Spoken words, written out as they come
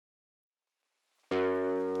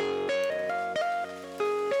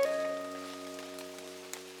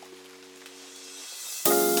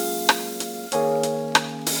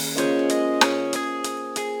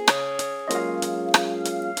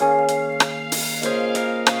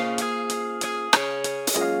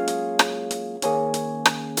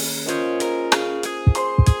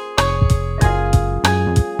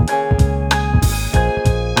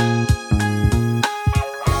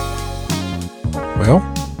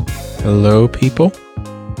Hello, people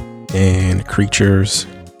and creatures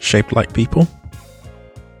shaped like people.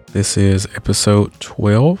 This is episode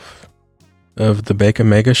 12 of the Bacon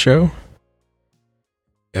Mega Show.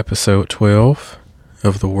 Episode 12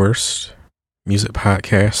 of the worst music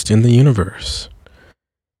podcast in the universe.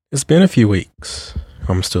 It's been a few weeks.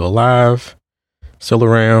 I'm still alive, still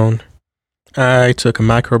around. I took a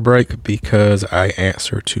micro break because I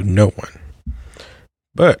answer to no one.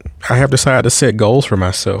 But I have decided to set goals for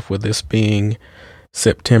myself, with this being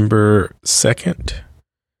September 2nd.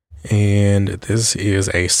 And this is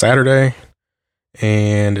a Saturday.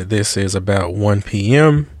 And this is about 1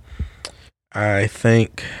 p.m. I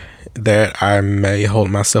think that I may hold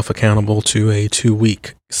myself accountable to a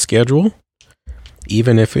 2-week schedule,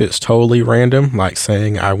 even if it's totally random, like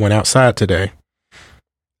saying I went outside today.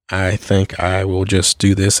 I think I will just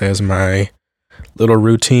do this as my little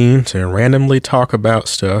routine to randomly talk about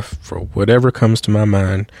stuff for whatever comes to my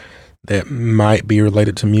mind that might be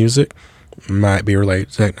related to music, might be related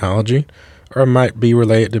to technology, or might be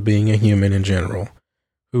related to being a human in general.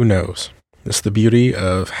 Who knows? It's the beauty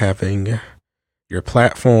of having your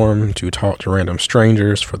platform to talk to random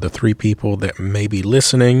strangers for the 3 people that may be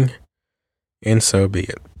listening, and so be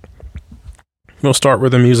it. We'll start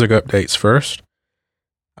with the music updates first.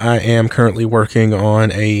 I am currently working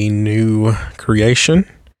on a new creation.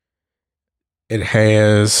 It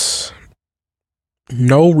has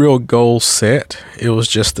no real goal set. It was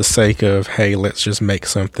just the sake of, hey, let's just make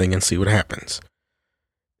something and see what happens.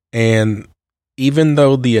 And even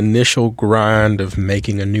though the initial grind of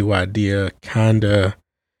making a new idea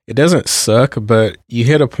it doesn't suck, but you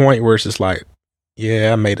hit a point where it's just like,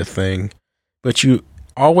 yeah, I made a thing. But you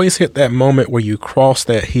always hit that moment where you cross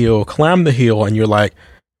that hill, climb the hill, and you're like,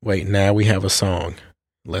 wait, now we have a song.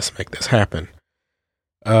 Let's make this happen.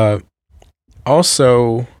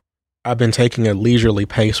 Also, I've been taking a leisurely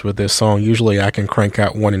pace with this song. Usually I can crank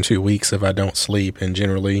out 1 in 2 weeks if I don't sleep, and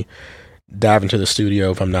generally dive into the studio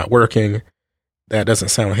if I'm not working. That doesn't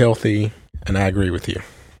sound healthy, and I agree with you.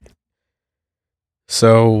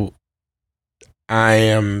 So I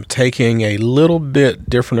am taking a little bit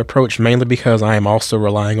different approach, mainly because I am also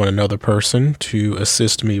relying on another person to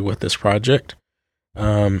assist me with this project.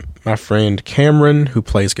 My friend Cameron, who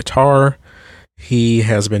plays guitar, he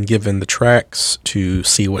has been given the tracks to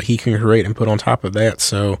see what he can create and put on top of that.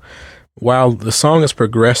 So while the song is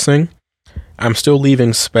progressing, I'm still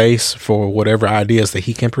leaving space for whatever ideas that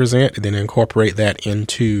he can present, and then incorporate that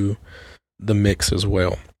into the mix as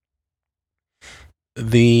well.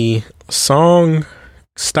 The song,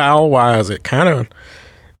 style-wise, it kind of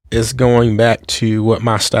is going back to what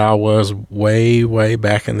my style was way, way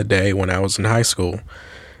back in the day when I was in high school.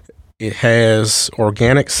 It has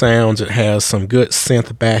organic sounds. It has some good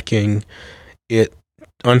synth backing.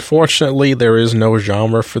 Unfortunately, there is no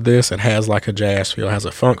genre for this. It has like a jazz feel, has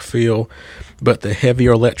a funk feel, but the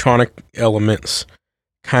heavier electronic elements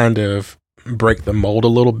kind of break the mold a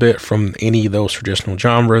little bit from any of those traditional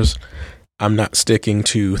genres. I'm not sticking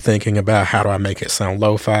to thinking about how do I make it sound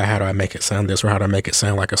lo-fi, how do I make it sound this, or how do I make it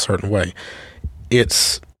sound like a certain way.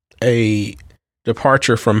 It's a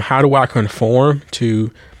departure from how do I conform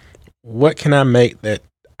to what can I make that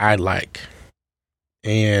I like.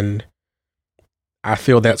 And I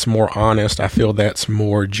feel that's more honest. I feel that's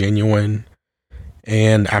more genuine.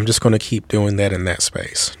 And I'm just going to keep doing that in that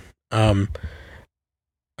space.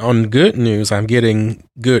 On good news, I'm getting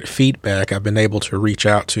good feedback. I've been able to reach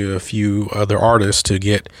out to a few other artists to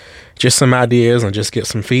get just some ideas and just get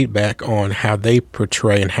some feedback on how they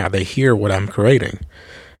portray and how they hear what I'm creating.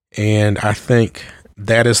 And I think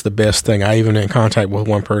that is the best thing. I even in contact with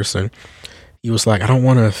one person. He was like, I don't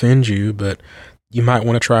want to offend you, but you might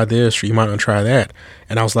want to try this or you might want to try that.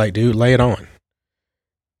 And I was like, dude, lay it on.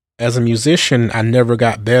 As a musician, I never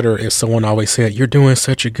got better if someone always said, you're doing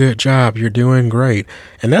such a good job, you're doing great.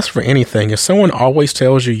 And that's for anything. If someone always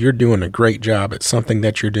tells you you're doing a great job at something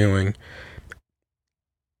that you're doing,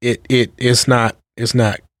 it's not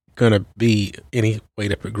going to be any way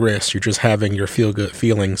to progress. You're just having your feel-good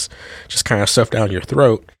feelings just kind of stuffed down your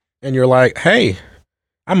throat. And you're like, hey,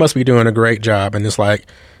 I must be doing a great job. And it's like,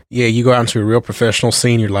 yeah, you go out into a real professional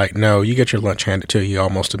scene, you're like, no, you get your lunch handed to you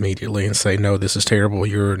almost immediately and say, no, this is terrible.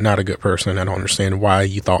 You're not a good person. I don't understand why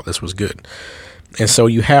you thought this was good. And so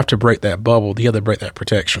you have to break that bubble. You have to break that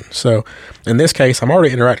protection. So in this case, I'm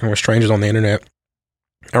already interacting with strangers on the internet.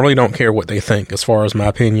 I really don't care what they think as far as my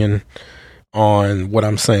opinion on what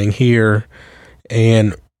I'm saying here.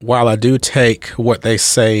 And while I do take what they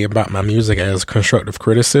say about my music as constructive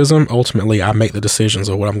criticism, ultimately I make the decisions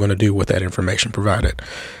of what I'm going to do with that information provided.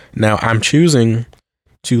 Now, I'm choosing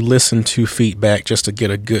to listen to feedback just to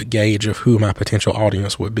get a good gauge of who my potential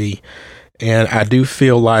audience would be. And I do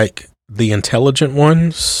feel like the intelligent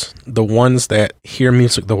ones, the ones that hear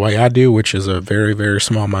music the way I do, which is a very, very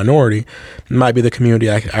small minority, might be the community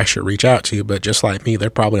I should reach out to. But just like me, they're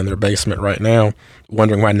probably in their basement right now,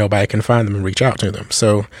 wondering why nobody can find them and reach out to them.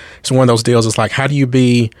 So it's one of those deals. It's like, how do you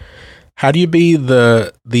be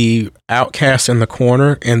the outcast in the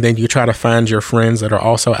corner, and then you try to find your friends that are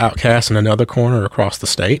also outcasts in another corner across the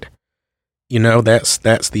state? You know,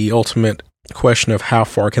 that's the ultimate question of how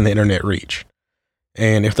far can the internet reach?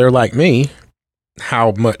 And if they're like me,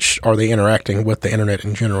 how much are they interacting with the internet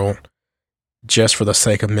in general just for the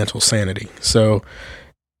sake of mental sanity? So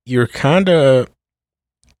you're not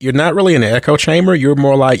really in an echo chamber. You're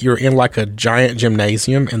more like you're in like a giant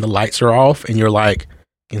gymnasium and the lights are off and you're like,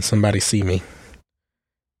 can somebody see me?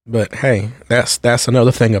 But hey, that's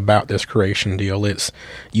another thing about this creation deal. It's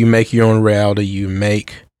you make your own reality, you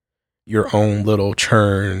make your own little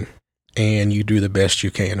churn, and you do the best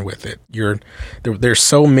you can with it. There's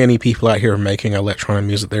so many people out here making electronic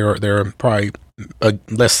music. There are probably,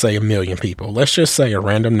 let's say 1 million people. Let's just say a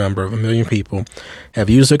random number of 1 million people have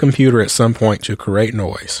used a computer at some point to create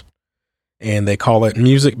noise. And they call it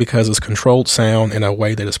music because it's controlled sound in a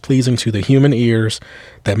way that is pleasing to the human ears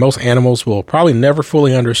that most animals will probably never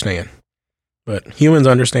fully understand. But humans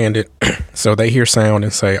understand it, so they hear sound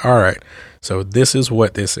and say, all right, so this is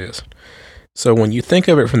what this is. So when you think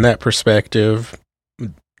of it from that perspective,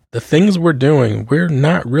 the things we're doing, we're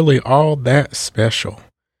not really all that special.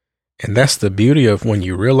 And that's the beauty of when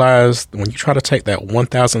you try to take that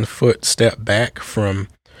 1,000-foot step back from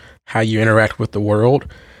how you interact with the world.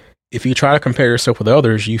 If you try to compare yourself with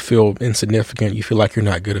others, you feel insignificant. You feel like you're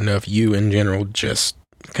not good enough. You, in general, just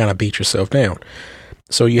kind of beat yourself down.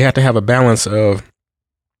 So you have to have a balance of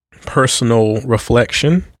personal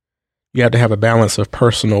reflection. You have to have a balance of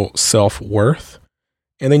personal self-worth.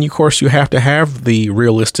 And then, of course, you have to have the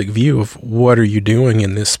realistic view of what are you doing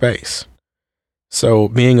in this space. So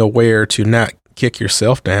being aware to not kick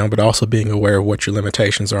yourself down, but also being aware of what your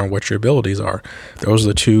limitations are and what your abilities are. Those are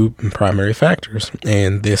the two primary factors.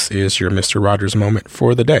 And this is your Mr. Rogers moment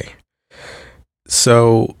for the day.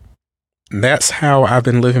 So that's how I've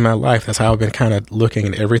been living my life. That's how I've been kind of looking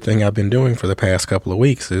at everything I've been doing for the past couple of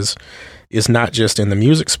weeks is not just in the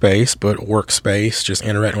music space, but workspace, just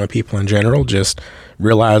interacting with people in general, just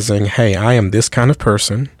realizing, hey, I am this kind of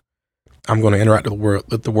person. I'm going to interact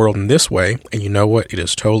with the world in this way. And you know what? It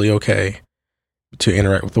is totally okay to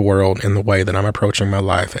interact with the world in the way that I'm approaching my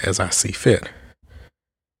life as I see fit.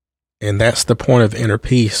 And that's the point of inner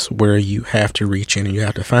peace where you have to reach in and you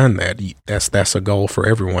have to find that. That's a goal for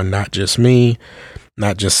everyone, not just me,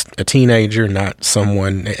 not just a teenager, not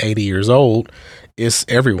someone at 80 years old. It's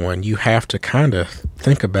everyone. You have to kind of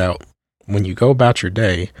think about when you go about your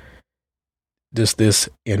day, does this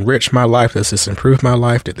enrich my life? Does this improve my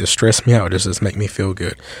life? Did this stress me out? Does this make me feel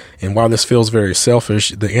good? And while this feels very selfish,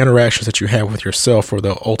 the interactions that you have with yourself are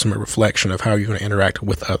the ultimate reflection of how you're going to interact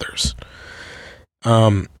with others.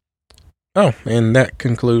 And that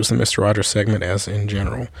concludes the Mr. Rogers segment as in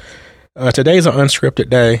general. Today's an unscripted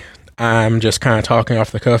day. I'm just kind of talking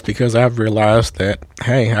off the cuff because I've realized that,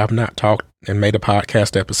 hey, I've not talked and made a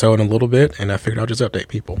podcast episode in a little bit, and I figured I'll just update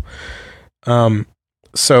people.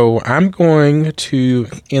 So I'm going to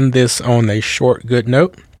end this on a short, good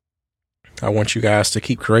note. I want you guys to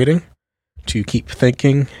keep creating, to keep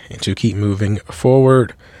thinking, and to keep moving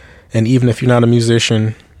forward. And even if you're not a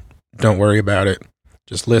musician, don't worry about it.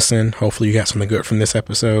 Just listen. Hopefully you got something good from this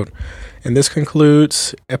episode. And this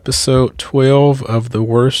concludes episode 12 of the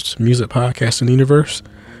worst music podcast in the universe,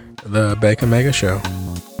 The Bacon Mega Show.